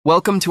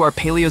Welcome to our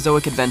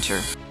Paleozoic adventure.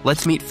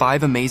 Let's meet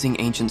 5 amazing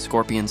ancient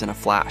scorpions in a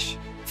flash.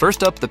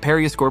 First up, the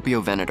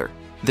Perioscorpio venator.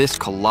 This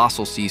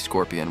colossal sea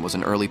scorpion was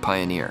an early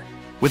pioneer.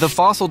 With a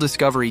fossil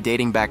discovery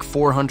dating back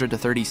 400 to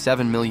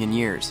 37 million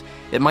years,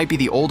 it might be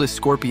the oldest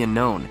scorpion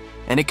known,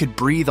 and it could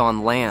breathe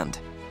on land.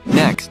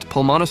 Next,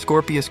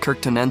 Pulmonoscorpius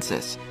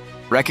kirktonensis.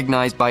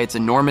 Recognized by its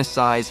enormous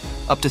size,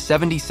 up to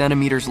 70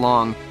 centimeters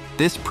long,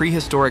 this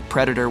prehistoric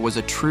predator was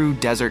a true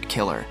desert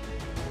killer.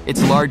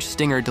 Its large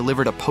stinger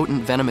delivered a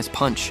potent venomous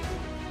punch.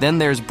 Then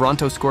there's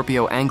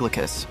Brontoscorpio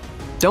anglicus.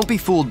 Don't be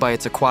fooled by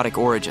its aquatic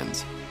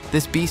origins.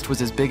 This beast was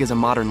as big as a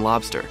modern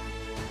lobster.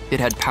 It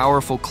had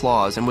powerful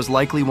claws and was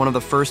likely one of the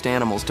first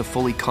animals to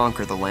fully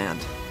conquer the land.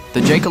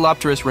 The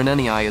Jacalopterus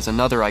rhenanii is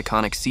another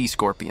iconic sea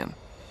scorpion.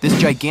 This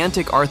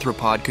gigantic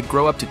arthropod could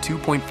grow up to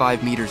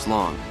 2.5 meters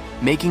long,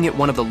 making it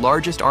one of the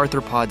largest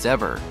arthropods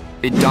ever.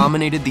 It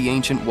dominated the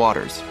ancient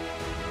waters.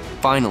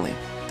 Finally,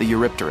 the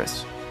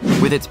Eurypterus.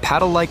 With its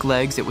paddle-like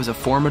legs, it was a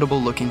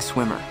formidable-looking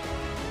swimmer.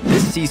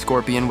 This sea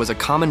scorpion was a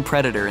common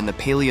predator in the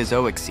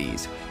Paleozoic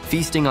seas,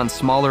 feasting on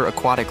smaller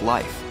aquatic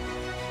life.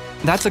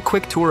 That's a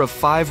quick tour of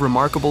 5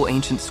 remarkable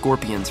ancient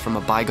scorpions from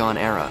a bygone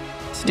era.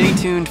 Stay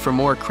tuned for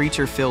more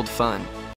creature-filled fun.